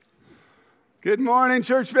Good morning,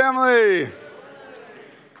 church family.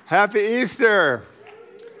 Happy Easter.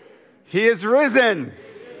 He is risen.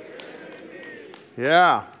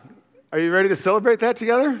 Yeah. Are you ready to celebrate that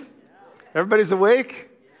together? Everybody's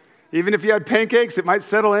awake? Even if you had pancakes, it might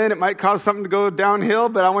settle in. It might cause something to go downhill,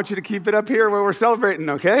 but I want you to keep it up here where we're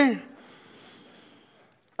celebrating, okay?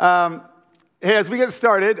 Hey, as we get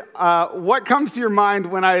started, what comes to your mind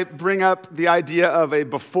when I bring up the idea of a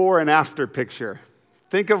before and after picture?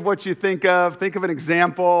 Think of what you think of. Think of an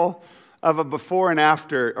example of a before and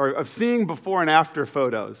after, or of seeing before and after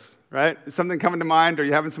photos, right? Is something coming to mind? Are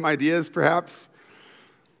you having some ideas, perhaps?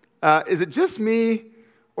 Is it just me,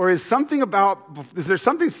 or is there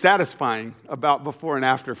something satisfying about before and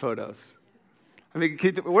after photos? I mean,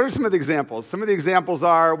 what are some of the examples? Some of the examples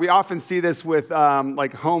are, we often see this with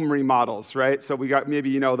like home remodels, right? So we got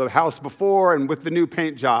maybe, the house before and with the new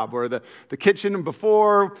paint job, or the kitchen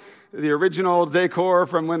before, the original decor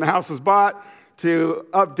from when the house was bought to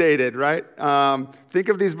updated, right? Think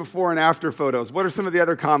of these before and after photos. What are some of the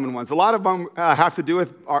other common ones? A lot of them have to do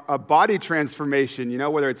with a body transformation,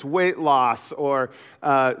 whether it's weight loss or,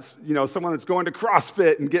 someone that's going to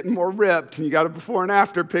CrossFit and getting more ripped, and you got a before and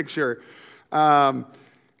after picture.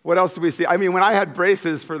 What else do we see? I mean, when I had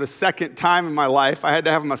braces for the second time in my life, I had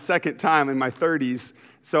to have them a second time in my 30s.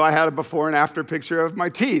 So I had a before and after picture of my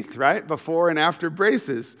teeth, right? Before and after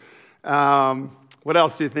braces. What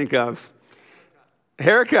else do you think of?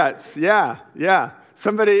 Haircuts, yeah.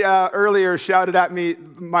 Somebody earlier shouted at me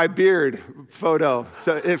my beard photo.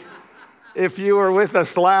 So if you were with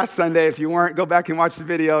us last Sunday, if you weren't, go back and watch the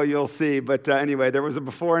video, you'll see. But anyway, there was a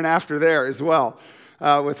before and after there as well,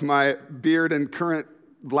 with my beard and current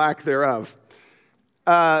lack thereof.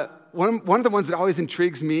 One of the ones that always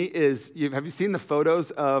intrigues me is, have you seen the photos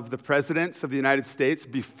of the presidents of the United States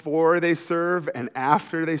before they serve and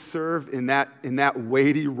after they serve in that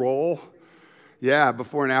weighty role? Yeah,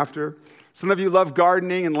 before and after. Some of you love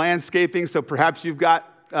gardening and landscaping, so perhaps you've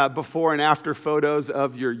got before and after photos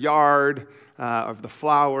of your yard, of the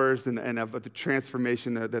flowers, and of the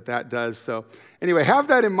transformation that does. So anyway, have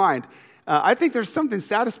that in mind. I think there's something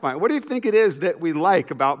satisfying. What do you think it is that we like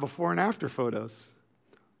about before and after photos?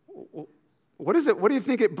 What is it? What do you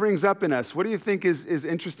think it brings up in us? What do you think is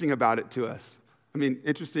interesting about it to us? I mean,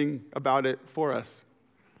 interesting about it for us.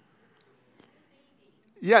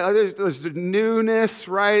 Yeah, there's newness,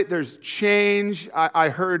 right? There's change. I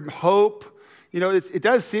heard hope. It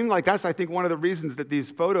does seem like that's, I think, one of the reasons that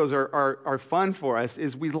these photos are fun for us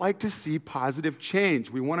is we like to see positive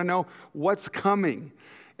change. We want to know what's coming,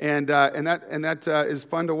 and that is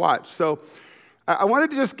fun to watch. So I wanted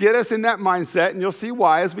to just get us in that mindset, and you'll see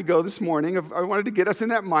why as we go this morning. I wanted to get us in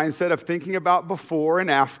that mindset of thinking about before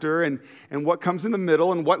and after and what comes in the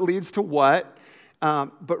middle and what leads to what.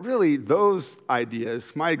 But really, those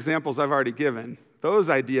ideas, my examples I've already given, those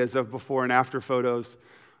ideas of before and after photos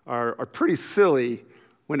are pretty silly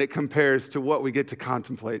when it compares to what we get to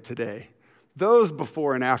contemplate today. Those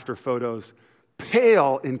before and after photos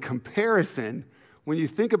pale in comparison when you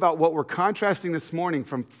think about what we're contrasting this morning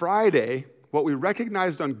from Friday, what we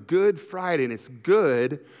recognized on Good Friday, and it's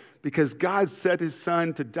good because God sent his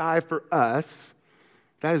son to die for us.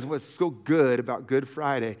 That is what's so good about Good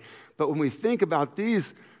Friday. But when we think about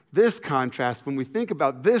this contrast, when we think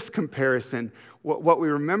about this comparison, what we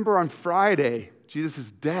remember on Friday,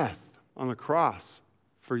 Jesus' death on the cross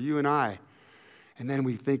for you and I. And then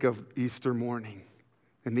we think of Easter morning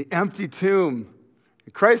and the empty tomb.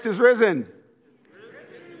 Christ is risen.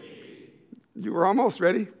 You were almost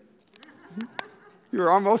ready. You were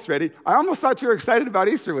almost ready. I almost thought you were excited about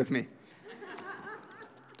Easter with me.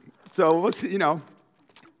 So we'll see,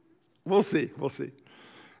 We'll see.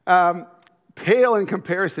 Pale in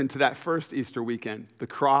comparison to that first Easter weekend, the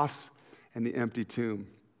cross and the empty tomb.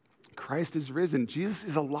 Christ is risen. Jesus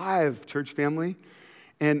is alive, church family.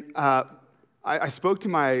 And I spoke to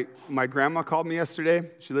my grandma, called me yesterday.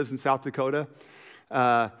 She lives in South Dakota.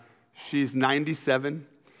 She's 97.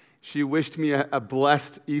 She wished me a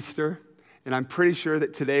blessed Easter. And I'm pretty sure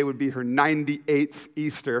that today would be her 98th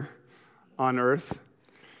Easter on earth.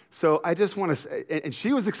 So I just want to say, and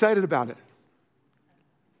she was excited about it.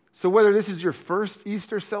 So whether this is your first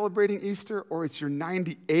Easter celebrating Easter, or it's your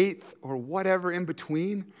 98th, or whatever in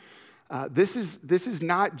between, this is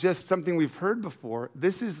not just something we've heard before.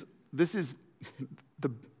 This is the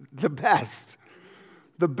best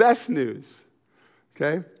news.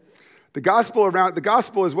 Okay. The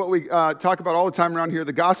gospel is what we talk about all the time around here.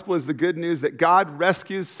 The gospel is the good news that God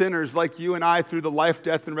rescues sinners like you and I through the life,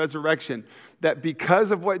 death, and resurrection. That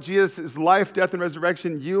because of what Jesus' life, death, and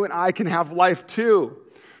resurrection, you and I can have life too.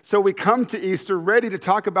 So we come to Easter ready to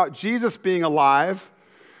talk about Jesus being alive,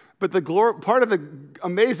 But part of the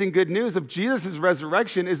amazing good news of Jesus'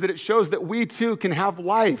 resurrection is that it shows that we too can have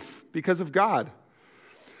life because of God.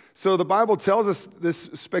 So the Bible tells us this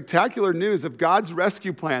spectacular news of God's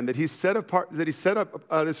rescue plan, that He set up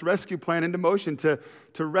this rescue plan into motion to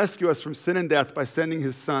rescue us from sin and death by sending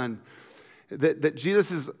His Son. That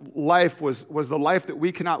Jesus' life was the life that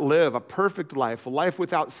we cannot live, a perfect life, a life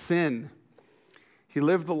without sin. He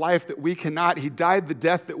lived the life that we cannot. He died the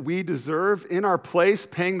death that we deserve in our place,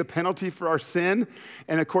 paying the penalty for our sin.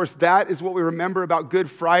 And of course, that is what we remember about Good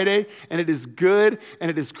Friday. And it is good and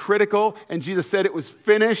it is critical. And Jesus said it was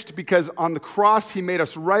finished because on the cross, He made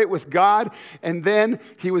us right with God. And then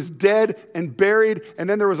He was dead and buried. And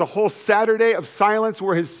then there was a whole Saturday of silence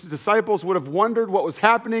where His disciples would have wondered what was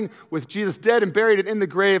happening with Jesus dead and buried and in the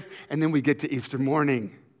grave. And then we get to Easter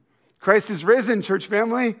morning. Christ is risen, church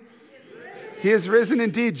family. He is risen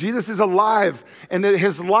indeed. Jesus is alive. And that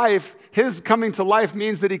His life, His coming to life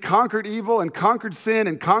means that He conquered evil and conquered sin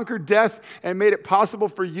and conquered death and made it possible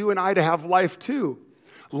for you and I to have life too.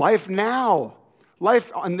 Life now.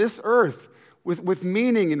 Life on this earth with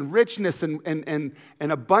meaning and richness and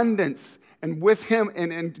abundance and with Him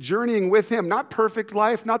and journeying with Him. Not perfect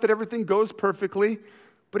life, not that everything goes perfectly,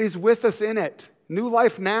 but He's with us in it. New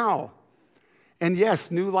life now. And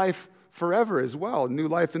yes, new life forever as well, new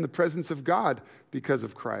life in the presence of God because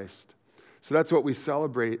of Christ. So that's what we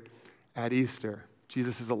celebrate at Easter.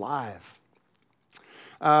 Jesus is alive.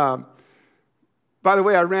 By the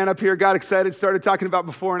way, I ran up here, got excited, started talking about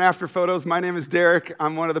before and after photos. My name is Derek.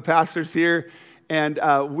 I'm one of the pastors here, and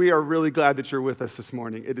we are really glad that you're with us this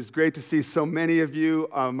morning. It is great to see so many of you,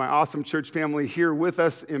 my awesome church family, here with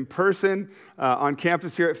us in person on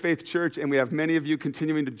campus here at Faith Church, and we have many of you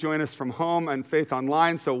continuing to join us from home and Faith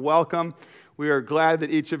Online, so welcome. We are glad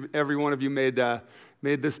that every one of you made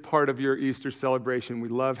this part of your Easter celebration. We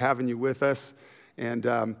love having you with us,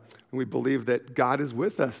 and we believe that God is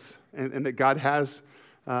with us and that God has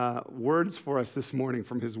words for us this morning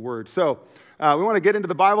from His Word. So we want to get into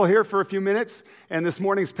the Bible here for a few minutes, and this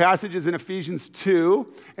morning's passage is in Ephesians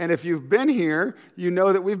 2, and if you've been here, you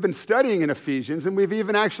know that we've been studying in Ephesians, and we've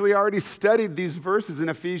even actually already studied these verses in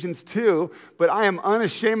Ephesians 2, but I am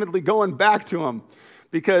unashamedly going back to them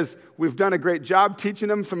because we've done a great job teaching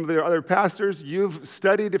them. Some of the other pastors, you've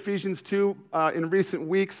studied Ephesians 2 in recent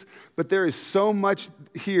weeks, but there is so much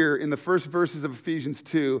here in the first verses of Ephesians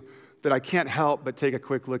 2 that I can't help but take a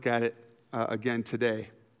quick look at it again today.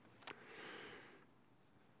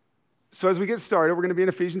 So as we get started, we're going to be in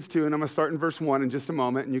Ephesians 2, and I'm going to start in verse 1 in just a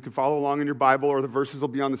moment, and you can follow along in your Bible, or the verses will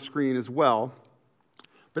be on the screen as well.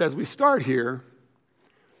 But as we start here,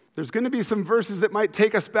 there's going to be some verses that might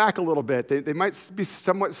take us back a little bit. They might be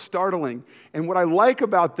somewhat startling. And what I like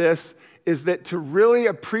about this is that to really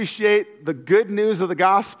appreciate the good news of the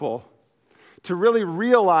gospel, to really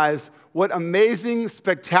realize what amazing,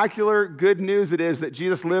 spectacular good news it is that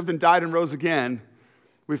Jesus lived and died and rose again,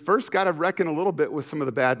 we first got to reckon a little bit with some of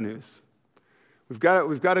the bad news. We've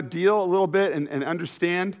got to deal a little bit and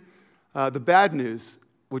understand the bad news,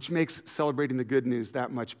 which makes celebrating the good news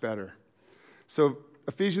that much better. So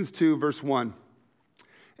Ephesians 2, verse 1.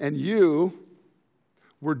 And you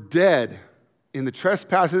were dead in the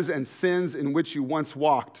trespasses and sins in which you once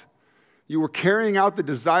walked. You were carrying out the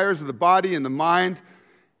desires of the body and the mind,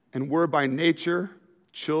 and were by nature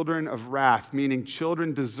children of wrath, meaning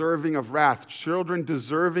children deserving of wrath, children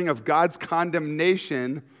deserving of God's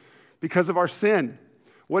condemnation because of our sin.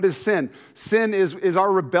 What is sin? Sin is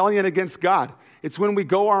our rebellion against God. It's when we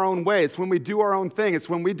go our own way. It's when we do our own thing. It's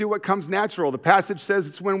when we do what comes natural. The passage says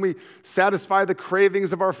it's when we satisfy the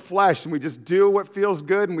cravings of our flesh and we just do what feels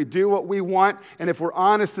good and we do what we want. And if we're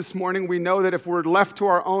honest this morning, we know that if we're left to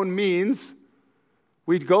our own means,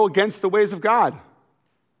 we'd go against the ways of God.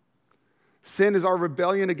 Sin is our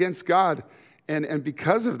rebellion against God. And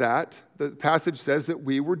because of that, the passage says that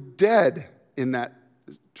we were dead in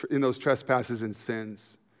those trespasses and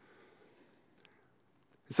sins.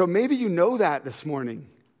 So maybe you know that this morning.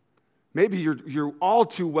 Maybe you're all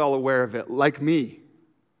too well aware of it, like me,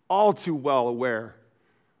 all too well aware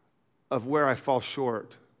of where I fall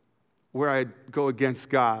short, where I go against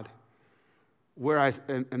God, where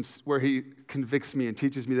He convicts me and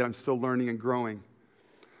teaches me that I'm still learning and growing.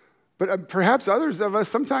 But perhaps others of us,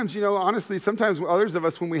 sometimes, honestly, sometimes others of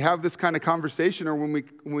us, when we have this kind of conversation or when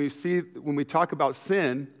we talk about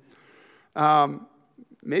sin,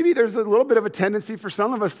 maybe there's a little bit of a tendency for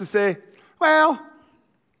some of us to say, well,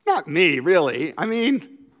 not me, really. I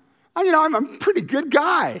mean, I'm a pretty good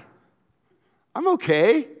guy. I'm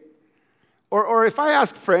okay. Or if I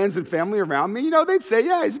ask friends and family around me, they'd say,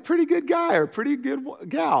 yeah, he's a pretty good guy or a pretty good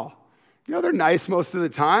gal. They're nice most of the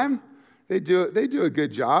time. They do a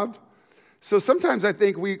good job. So sometimes I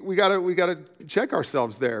think we gotta check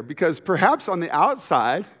ourselves there, because perhaps on the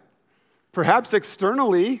outside, perhaps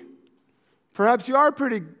externally, perhaps you are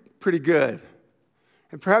pretty good.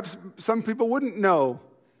 And perhaps some people wouldn't know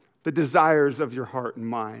the desires of your heart and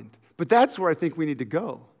mind. But that's where I think we need to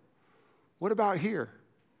go. What about here?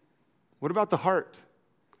 What about the heart?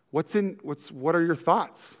 What are your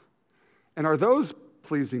thoughts? And are those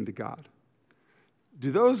pleasing to God?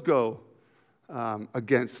 Do those go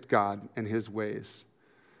against God and his ways?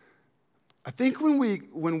 I think when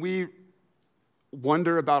we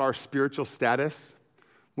wonder about our spiritual status,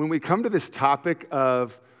 when we come to this topic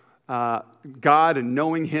of God and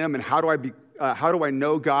knowing him and how do I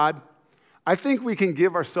know God, I think we can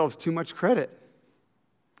give ourselves too much credit.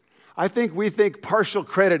 I think we think partial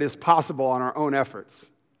credit is possible on our own efforts.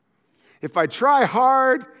 If I try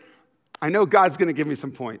hard, I know God's going to give me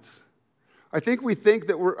some points. I think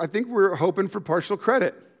we're hoping for partial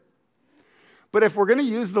credit. But if we're going to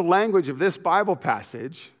use the language of this Bible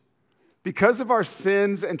passage, because of our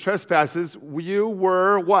sins and trespasses, you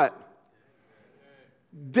were what?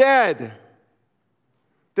 Dead.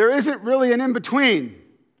 There isn't really an in-between.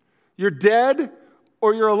 You're dead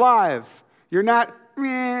or you're alive. You're not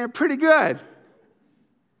pretty good,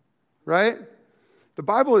 right? The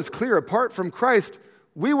Bible is clear. Apart from Christ,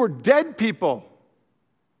 we were dead people.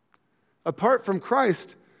 Apart from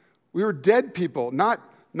Christ, we were dead people, not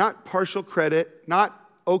partial credit, not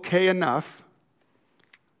okay enough.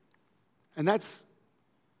 And that's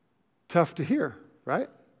tough to hear, right?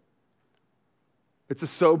 It's a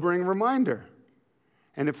sobering reminder.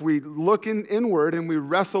 And if we look inward and we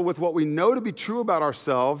wrestle with what we know to be true about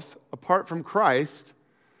ourselves apart from Christ,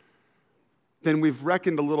 then we've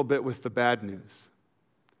reckoned a little bit with the bad news.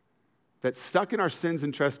 That stuck in our sins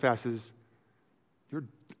and trespasses, you're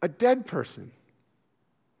a dead person.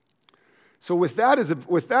 So with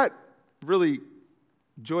that really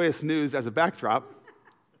joyous news as a backdrop,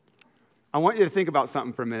 I want you to think about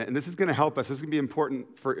something for a minute, and this is going to help us. This is going to be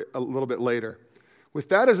important for a little bit later. With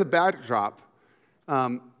that as a backdrop,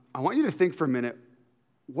 I want you to think for a minute,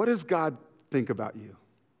 what does God think about you?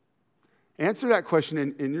 Answer that question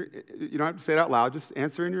in your, you don't have to say it out loud, just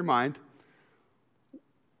answer in your mind.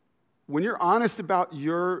 When you're honest about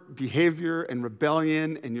your behavior and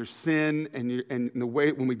rebellion and your sin and the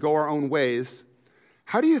way, when we go our own ways,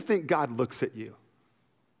 how do you think God looks at you?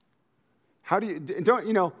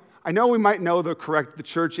 I know we might know the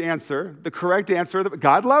church answer, the correct answer, that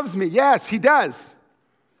God loves me. Yes, he does.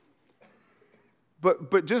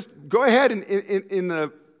 But just go ahead and in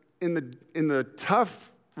the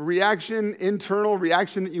tough reaction, internal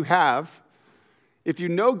reaction that you have, if you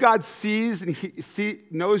know God sees and he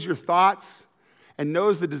knows your thoughts and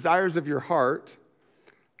knows the desires of your heart,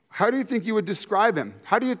 how do you think you would describe him?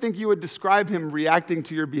 How do you think you would describe him reacting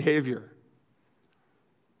to your behavior?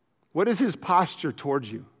 What is his posture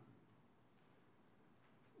towards you?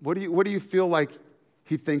 What do you feel like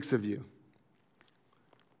he thinks of you?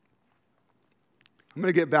 I'm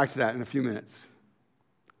going to get back to that in a few minutes.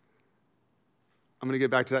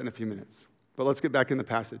 But let's get back in the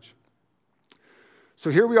passage. So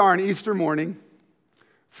here we are on Easter morning.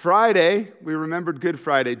 Friday, we remembered Good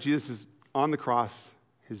Friday. Jesus is on the cross,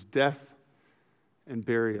 his death and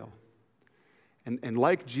burial. And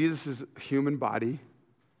like Jesus' human body,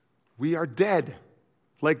 we are dead.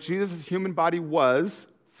 Like Jesus' human body was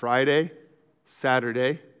Friday,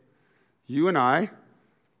 Saturday, you and I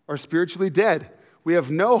are spiritually dead. We have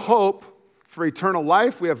no hope for eternal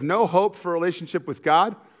life. We have no hope for a relationship with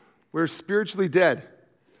God. We're spiritually dead.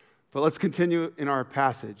 But let's continue in our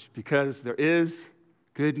passage because there is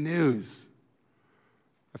good news.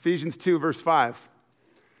 Ephesians 2, verse 5.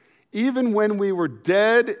 Even when we were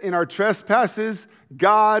dead in our trespasses,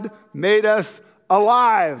 God made us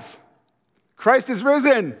alive. Christ is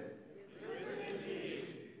risen.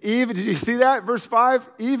 Did you see that? Verse 5,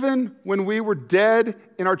 even when we were dead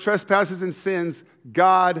in our trespasses and sins,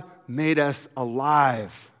 God made us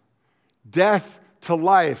alive. Death to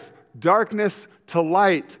life, darkness to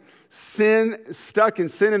light, stuck in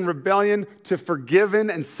sin and rebellion to forgiven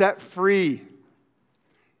and set free.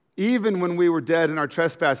 Even when we were dead in our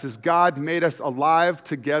trespasses, God made us alive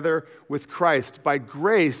together with Christ. By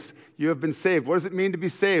grace, you have been saved. What does it mean to be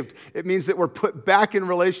saved? It means that we're put back in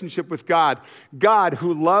relationship with God. God,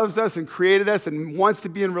 who loves us and created us and wants to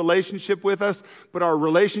be in relationship with us, but our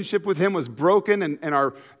relationship with him was broken and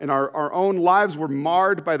our own lives were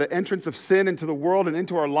marred by the entrance of sin into the world and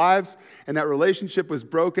into our lives, and that relationship was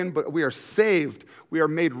broken, but we are saved. We are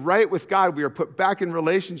made right with God. We are put back in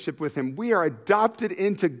relationship with him. We are adopted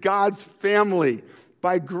into God's family.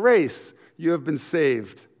 By grace, you have been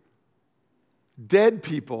saved. Dead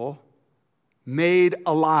people made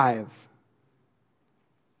alive.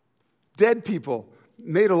 Dead people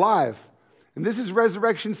made alive. And this is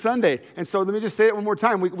Resurrection Sunday. And so let me just say it one more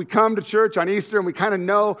time. We come to church on Easter and we kind of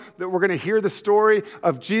know that we're going to hear the story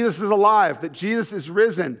of Jesus is alive, that Jesus is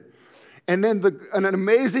risen. And then an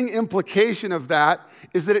amazing implication of that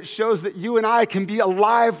is that it shows that you and I can be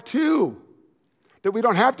alive too. That we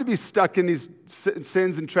don't have to be stuck in these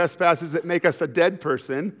sins and trespasses that make us a dead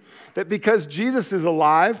person. That because Jesus is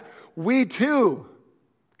alive, we too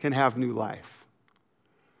can have new life.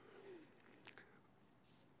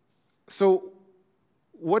 So,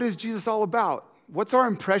 what is Jesus all about? What's our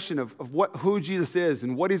impression of who Jesus is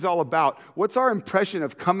and what he's all about? What's our impression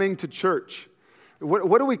of coming to church?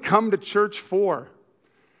 What do we come to church for?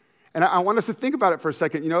 And I want us to think about it for a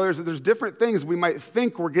second. You know, there's different things we might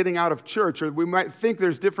think we're getting out of church, or we might think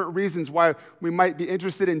there's different reasons why we might be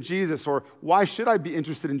interested in Jesus, or why should I be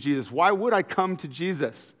interested in Jesus? Why would I come to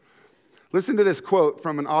Jesus? Listen to this quote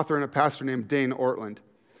from an author and a pastor named Dane Ortland.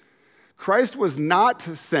 Christ was not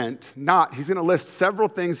sent, he's going to list several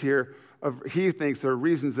things here he thinks there are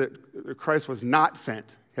reasons that Christ was not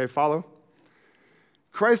sent. Okay, follow?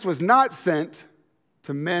 Christ was not sent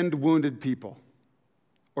to mend wounded people,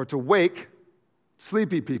 or to wake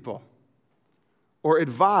sleepy people, or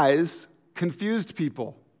advise confused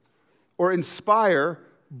people, or inspire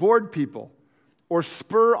bored people, or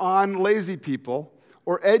spur on lazy people,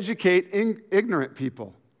 or educate ignorant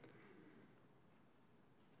people,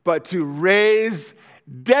 but to raise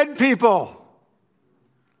dead people.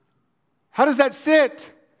 How does that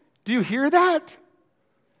sit? Do you hear that?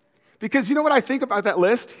 Because you know what I think about that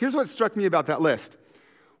list? Here's what struck me about that list.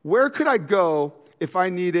 Where could I go if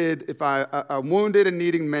I'm wounded and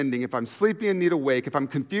needing mending, if I'm sleepy and need a wake, if I'm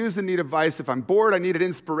confused and need advice, if I'm bored, I needed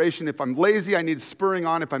inspiration, if I'm lazy, I need spurring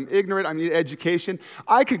on, if I'm ignorant, I need education?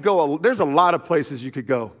 I could go, there's a lot of places you could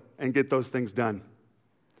go and get those things done.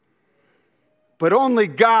 But only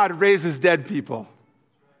God raises dead people.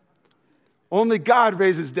 Only God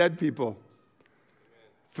raises dead people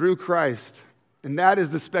through Christ. And that is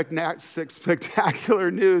the spectacular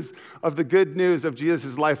news of the good news of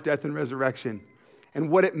Jesus' life, death, and resurrection. And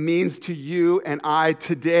what it means to you and I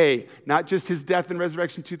today. Not just his death and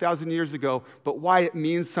resurrection 2,000 years ago, but why it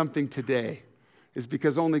means something today. Is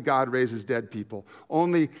because only God raises dead people.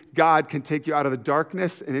 Only God can take you out of the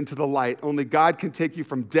darkness and into the light. Only God can take you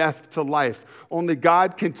from death to life. Only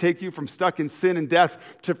God can take you from stuck in sin and death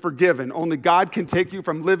to forgiven. Only God can take you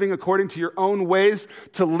from living according to your own ways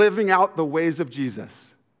to living out the ways of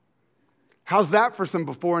Jesus. How's that for some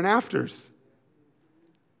before and afters?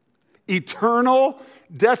 Eternal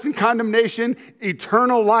death and condemnation,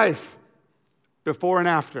 eternal life before and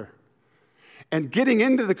after. And getting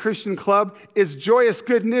into the Christian club is joyous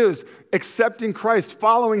good news. Accepting Christ,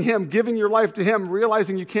 following him, giving your life to him,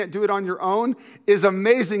 realizing you can't do it on your own is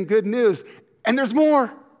amazing good news. And there's more.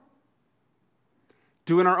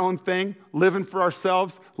 Doing our own thing, living for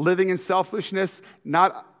ourselves, living in selfishness,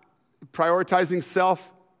 not prioritizing self,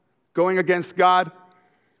 going against God.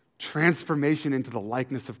 Transformation into the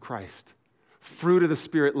likeness of Christ. Fruit of the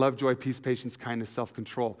Spirit, love, joy, peace, patience, kindness,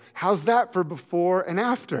 self-control. How's that for before and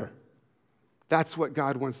after? That's what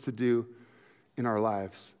God wants to do in our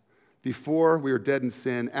lives. Before, we were dead in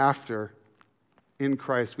sin. After, in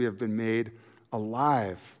Christ, we have been made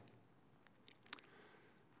alive.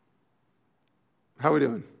 How are we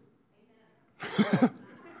doing?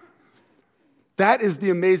 That is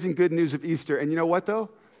the amazing good news of Easter. And you know what, though?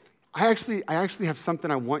 I actually have something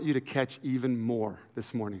I want you to catch even more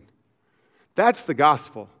this morning. That's the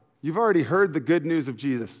gospel. You've already heard the good news of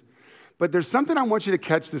Jesus. But there's something I want you to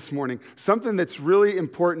catch this morning, something that's really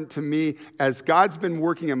important to me as God's been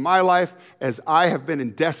working in my life, as I have been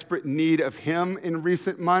in desperate need of him in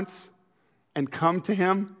recent months and come to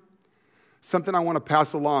him. Something I want to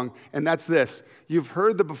pass along, and that's this. You've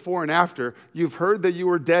heard the before and after. You've heard that you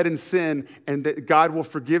were dead in sin and that God will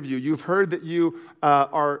forgive you. You've heard that you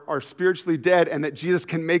are spiritually dead and that Jesus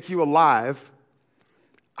can make you alive.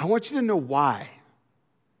 I want you to know why.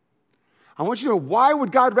 I want you to know, why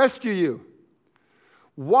would God rescue you?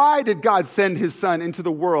 Why did God send his son into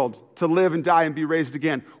the world to live and die and be raised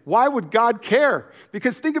again? Why would God care?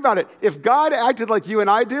 Because think about it. If God acted like you and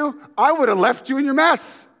I do, I would have left you in your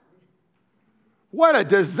mess. What a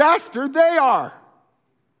disaster they are.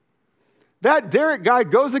 That Derek guy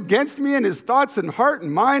goes against me in his thoughts and heart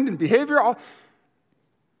and mind and behavior.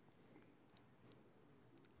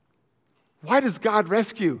 Why does God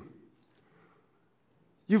rescue?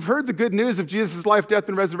 You've heard the good news of Jesus' life, death,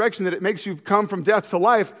 and resurrection, that it makes you come from death to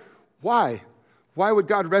life. Why? Why would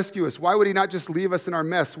God rescue us? Why would he not just leave us in our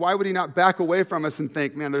mess? Why would he not back away from us and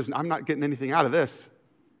think, man, I'm not getting anything out of this?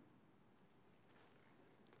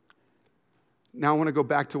 Now I want to go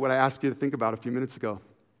back to what I asked you to think about a few minutes ago.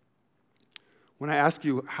 When I ask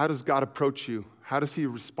you, how does God approach you? How does he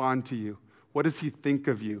respond to you? What does he think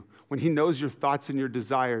of you? When he knows your thoughts and your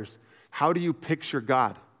desires, how do you picture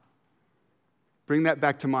God? Bring that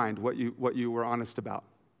back to mind, what you were honest about.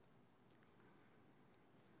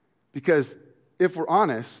 Because if we're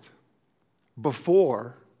honest,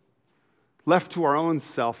 before, left to our own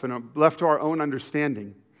self and left to our own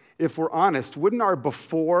understanding, if we're honest, wouldn't our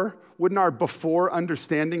before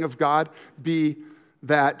understanding of God be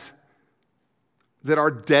that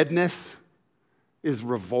our deadness is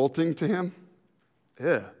revolting to him?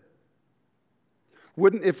 Yeah.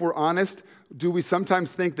 Wouldn't, if we're honest, do we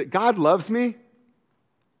sometimes think that God loves me,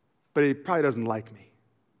 but he probably doesn't like me?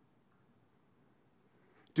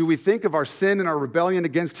 Do we think of our sin and our rebellion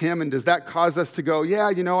against him, and does that cause us to go, yeah,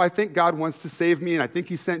 I think God wants to save me, and I think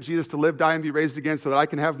he sent Jesus to live, die, and be raised again so that I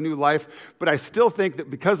can have new life, but I still think that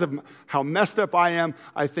because of how messed up I am,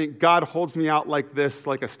 I think God holds me out like this,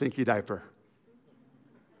 like a stinky diaper.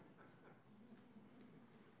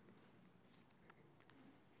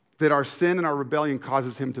 That our sin and our rebellion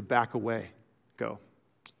causes him to back away, go.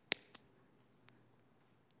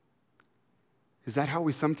 Is that how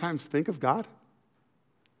we sometimes think of God?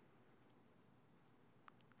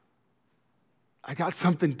 I got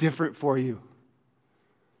something different for you.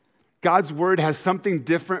 God's word has something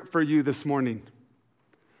different for you this morning.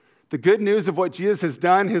 The good news of what Jesus has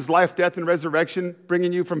done, his life, death, and resurrection,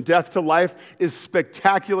 bringing you from death to life, is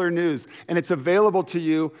spectacular news. And it's available to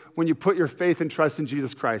you when you put your faith and trust in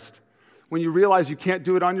Jesus Christ. When you realize you can't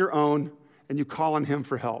do it on your own and you call on him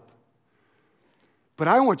for help. But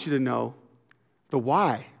I want you to know the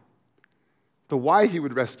why. The why he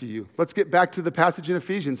would rescue you. Let's get back to the passage in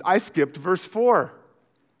Ephesians. I skipped verse 4.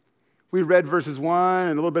 We read verses 1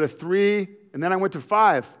 and a little bit of 3, and then I went to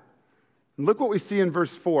 5. And look what we see in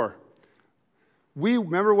verse 4.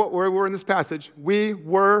 Remember where we were in this passage? We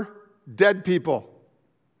were dead people.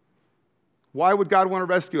 Why would God want to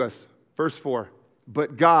rescue us? Verse 4.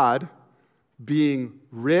 But God, being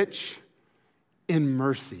rich in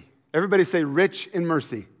mercy. Everybody say rich in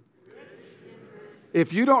mercy.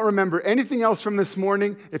 If you don't remember anything else from this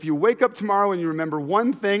morning, if you wake up tomorrow and you remember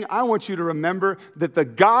one thing, I want you to remember that the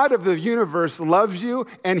God of the universe loves you,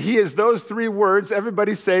 and he is those three words.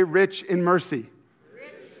 Everybody say rich in mercy.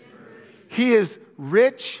 Rich in mercy. He is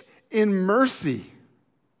rich in mercy.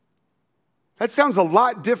 That sounds a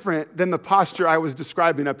lot different than the posture I was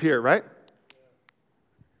describing up here, right?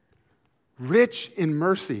 Rich in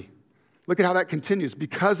mercy. Look at how that continues.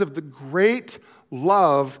 Because of the great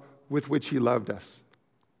love with which he loved us.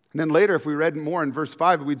 And then later, if we read more in verse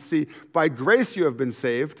 5, we'd see, by grace you have been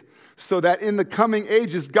saved, so that in the coming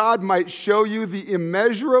ages God might show you the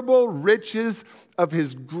immeasurable riches of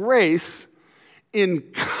his grace in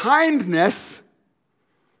kindness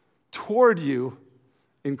toward you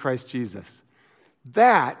in Christ Jesus.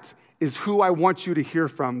 That is who I want you to hear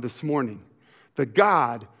from this morning. The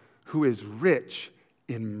God who is rich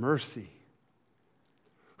in mercy,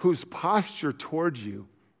 whose posture toward you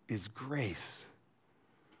is grace,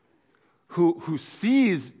 who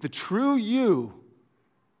sees the true you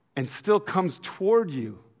and still comes toward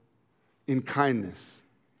you in kindness.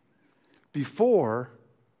 Before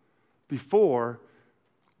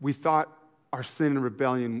we thought our sin and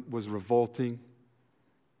rebellion was revolting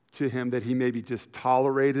to him, that he maybe just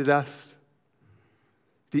tolerated us.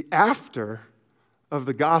 The after of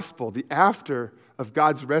the gospel, the after of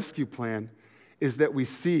God's rescue plan, is that we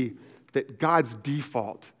see that God's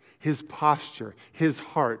default, his posture, his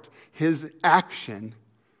heart, his action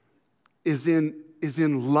is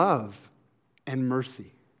in love and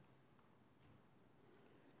mercy.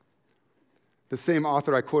 The same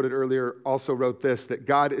author I quoted earlier also wrote this, that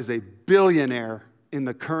God is a billionaire in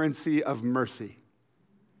the currency of mercy.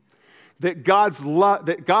 That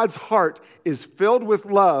God's heart is filled with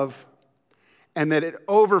love and that it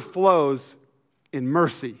overflows in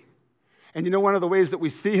mercy. And you know one of the ways that we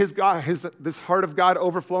see this heart of God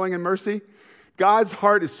overflowing in mercy? God's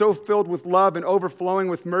heart is so filled with love and overflowing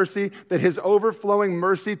with mercy that his overflowing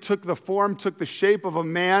mercy took the shape of a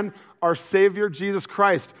man, our Savior, Jesus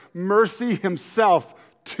Christ. Mercy himself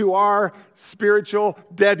to our spiritual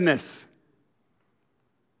deadness.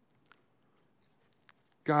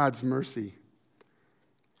 God's mercy.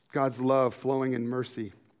 God's love flowing in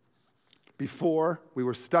mercy. Before, we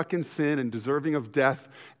were stuck in sin and deserving of death.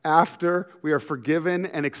 After, we are forgiven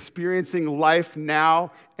and experiencing life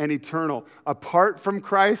now and eternal. Apart from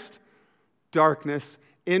Christ, darkness.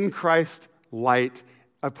 In Christ, light.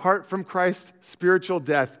 Apart from Christ, spiritual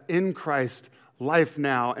death. In Christ, life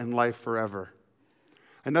now and life forever.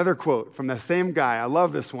 Another quote from the same guy. I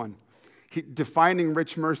love this one. Defining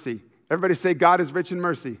rich mercy. Everybody say, God is rich in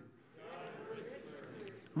mercy.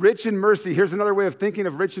 Rich in mercy. Here's another way of thinking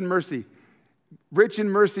of rich in mercy. Rich in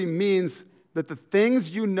mercy means that the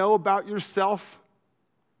things you know about yourself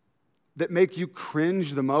that make you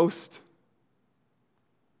cringe the most,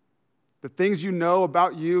 the things you know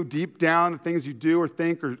about you deep down, the things you do or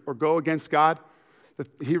think or go against God,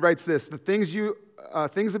 he writes this, the things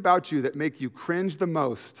about you that make you cringe the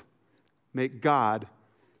most make God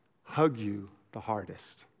hug you the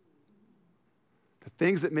hardest. The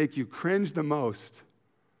things that make you cringe the most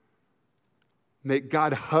make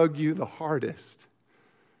God hug you the hardest.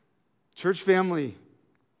 Church family,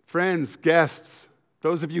 friends, guests,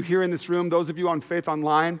 those of you here in this room, those of you on Faith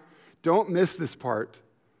Online, don't miss this part.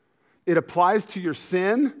 It applies to your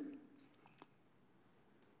sin,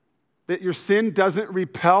 that your sin doesn't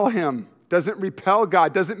repel him, doesn't repel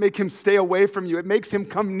God, doesn't make him stay away from you. It makes him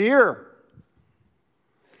come near.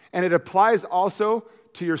 And it applies also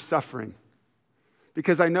to your suffering.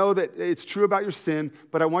 Because I know that it's true about your sin,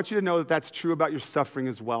 but I want you to know that that's true about your suffering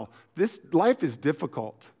as well. This life is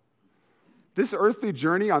difficult. This earthly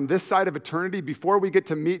journey on this side of eternity, before we get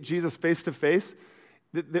to meet Jesus face to face,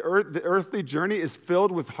 the earthly journey is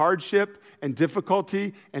filled with hardship and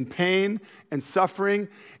difficulty and pain and suffering.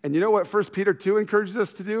 And you know what 1 Peter 2 encourages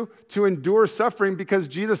us to do? To endure suffering because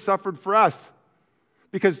Jesus suffered for us.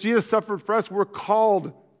 Because Jesus suffered for us, we're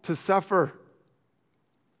called to suffer.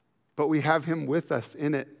 But we have him with us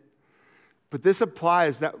in it. But this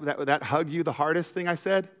applies, that hug you the hardest thing I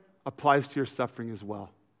said, applies to your suffering as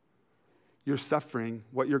well. Your suffering,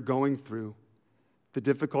 what you're going through, the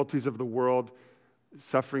difficulties of the world,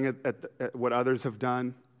 suffering at what others have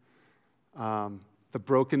done, the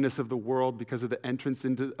brokenness of the world because of the entrance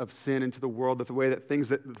of sin into the world, the way that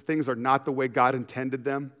things are not the way God intended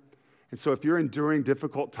them. And so if you're enduring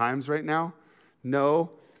difficult times right now,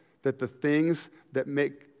 know that the things that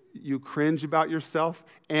make you cringe about yourself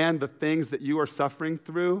and the things that you are suffering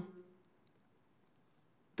through,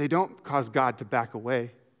 they don't cause God to back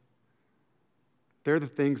away. They're the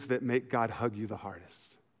things that make God hug you the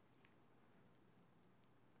hardest.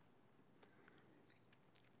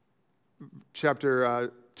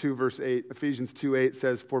 Chapter 2, verse 8, Ephesians 2:8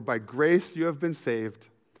 says, "For by grace you have been saved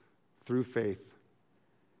through faith,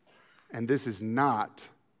 and this is not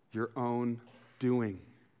your own doing."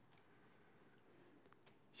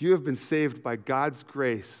 You have been saved by God's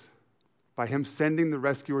grace, by him sending the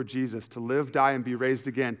rescuer Jesus to live, die, and be raised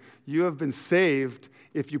again. You have been saved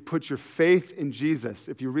if you put your faith in Jesus,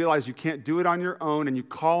 if you realize you can't do it on your own and you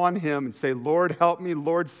call on him and say, Lord, help me,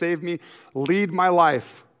 Lord, save me, lead my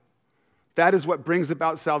life. That is what brings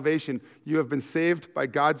about salvation. You have been saved by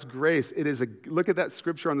God's grace. Look at that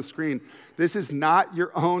scripture on the screen. This is not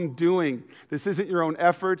your own doing. This isn't your own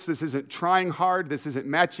efforts. This isn't trying hard. This isn't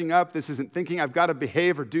matching up. This isn't thinking I've got to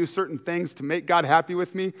behave or do certain things to make God happy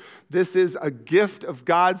with me. This is a gift of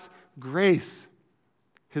God's grace.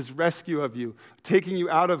 His rescue of you, taking you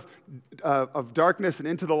out of darkness and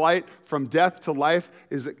into the light, from death to life,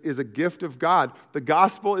 is a gift of God. The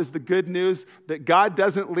gospel is the good news that God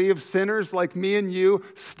doesn't leave sinners like me and you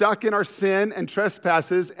stuck in our sin and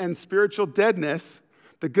trespasses and spiritual deadness.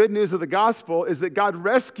 The good news of the gospel is that God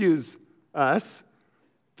rescues us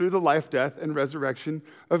through the life, death, and resurrection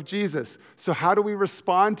of Jesus. So how do we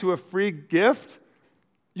respond to a free gift?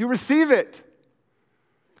 You receive it.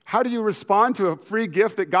 How do you respond to a free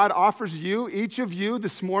gift that God offers you, each of you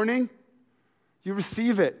this morning? You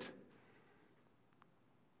receive it.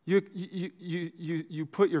 You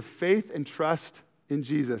put your faith and trust in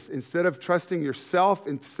Jesus. Instead of trusting yourself,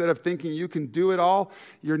 instead of thinking you can do it all,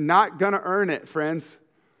 you're not going to earn it, friends.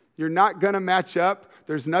 You're not going to match up.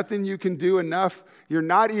 There's nothing you can do enough. You're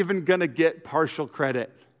not even going to get partial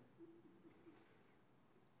credit.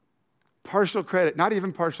 Partial credit, not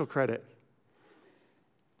even partial credit.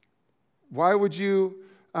 Why would you,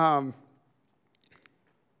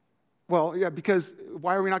 because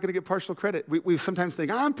why are we not going to get partial credit? We sometimes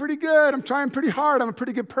think, I'm pretty good, I'm trying pretty hard, I'm a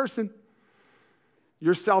pretty good person.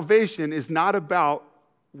 Your salvation is not about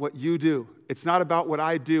what you do. It's not about what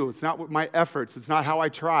I do. It's not what my efforts. It's not how I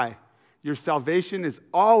try. Your salvation is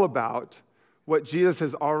all about what Jesus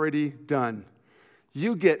has already done.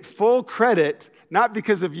 You get full credit, not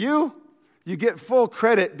because of you. You get full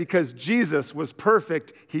credit because Jesus was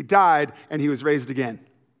perfect, he died, and he was raised again.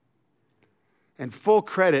 And full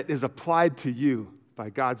credit is applied to you by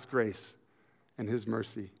God's grace and his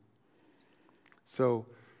mercy. So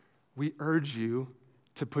we urge you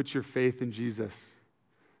to put your faith in Jesus.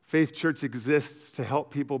 Faith Church exists to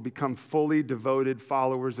help people become fully devoted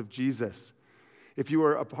followers of Jesus. If you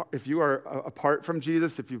are apart from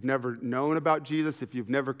Jesus, if you've never known about Jesus, if you've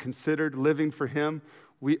never considered living for him,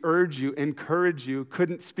 we urge you, encourage you,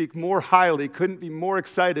 couldn't speak more highly, couldn't be more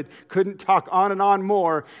excited, couldn't talk on and on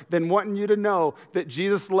more than wanting you to know that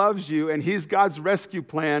Jesus loves you and he's God's rescue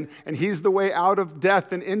plan and he's the way out of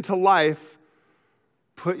death and into life.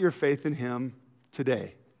 Put your faith in him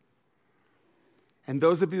today. And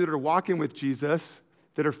those of you that are walking with Jesus,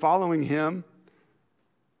 that are following him,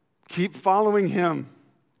 keep following him.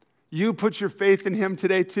 You put your faith in him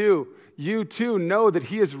today too. You too know that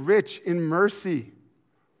he is rich in mercy,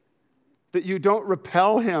 that you don't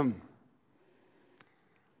repel him,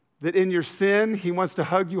 that in your sin, he wants to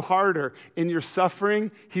hug you harder. In your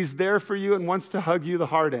suffering, he's there for you and wants to hug you the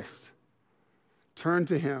hardest. Turn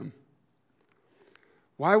to him.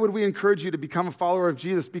 Why would we encourage you to become a follower of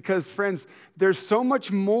Jesus? Because, friends, there's so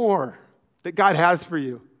much more that God has for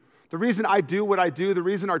you. The reason I do what I do, the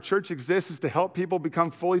reason our church exists is to help people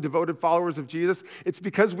become fully devoted followers of Jesus. It's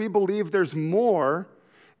because we believe there's more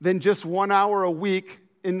than just 1 hour a week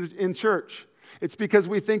in church. It's because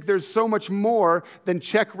we think there's so much more than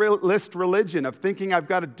checklist religion of thinking I've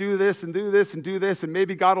got to do this and do this and do this and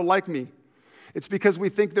maybe God will like me. It's because we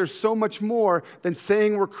think there's so much more than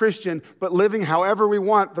saying we're Christian but living however we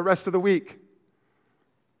want the rest of the week.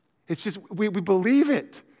 It's just, we believe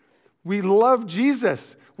it. We love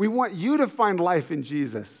Jesus. We want you to find life in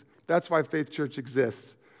Jesus. That's why Faith Church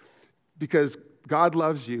exists. Because God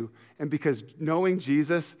loves you and because knowing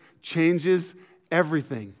Jesus changes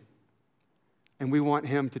everything. And we want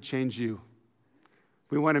him to change you.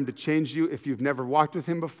 We want him to change you if you've never walked with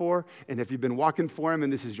him before, and if you've been walking for him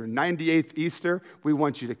and this is your 98th Easter, we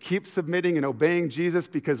want you to keep submitting and obeying Jesus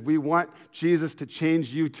because we want Jesus to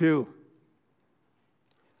change you too.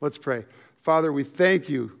 Let's pray. Father, we thank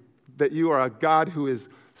you that you are a God who is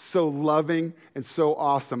so loving and so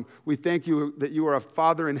awesome. We thank you that you are a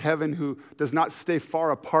Father in heaven who does not stay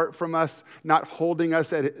far apart from us, not holding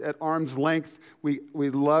us at arm's length. We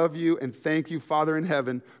love you and thank you, Father in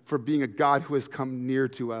heaven, for being a God who has come near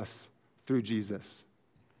to us through Jesus.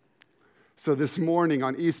 So this morning,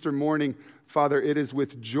 on Easter morning, Father, it is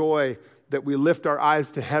with joy that we lift our eyes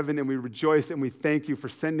to heaven and we rejoice and we thank you for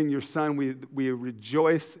sending your Son. We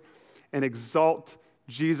rejoice and exalt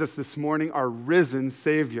Jesus this morning, our risen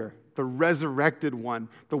Savior, the resurrected one,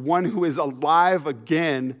 the one who is alive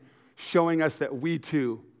again, showing us that we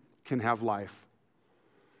too can have life.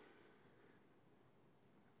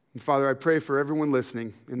 And Father, I pray for everyone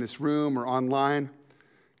listening in this room or online.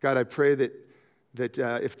 God, I pray that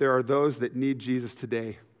if there are those that need Jesus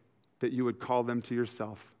today, that you would call them to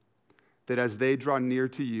yourself, that as they draw near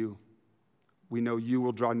to you, we know you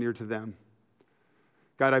will draw near to them.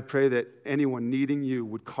 God, I pray that anyone needing you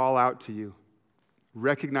would call out to you,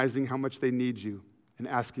 recognizing how much they need you and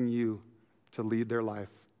asking you to lead their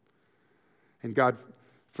life. And God,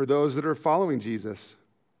 for those that are following Jesus,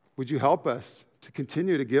 would you help us to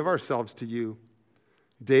continue to give ourselves to you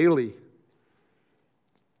daily,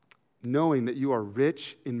 knowing that you are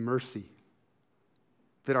rich in mercy,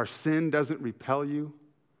 that our sin doesn't repel you,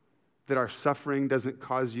 that our suffering doesn't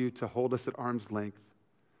cause you to hold us at arm's length.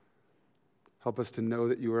 Help us to know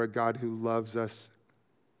that you are a God who loves us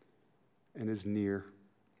and is near.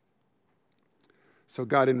 So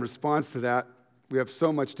God, in response to that, we have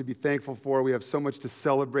so much to be thankful for. We have so much to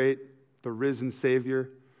celebrate the risen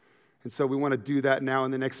Savior. And so we want to do that now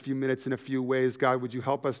in the next few minutes in a few ways. God, would you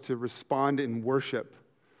help us to respond in worship?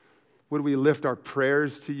 Would we lift our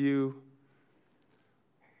prayers to you?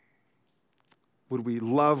 Would we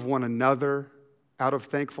love one another out of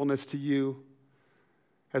thankfulness to you?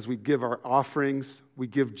 As we give our offerings, we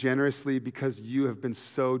give generously because you have been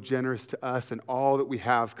so generous to us and all that we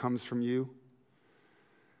have comes from you.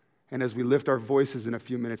 And as we lift our voices in a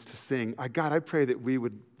few minutes to sing, God, I pray that we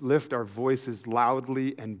would lift our voices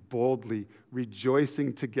loudly and boldly,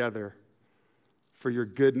 rejoicing together for your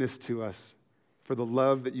goodness to us, for the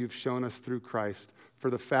love that you've shown us through Christ, for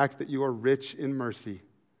the fact that you are rich in mercy,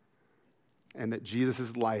 and that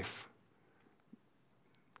Jesus' life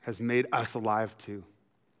has made us alive too.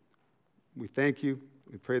 We thank you.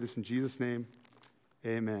 We pray this in Jesus' name.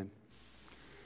 Amen.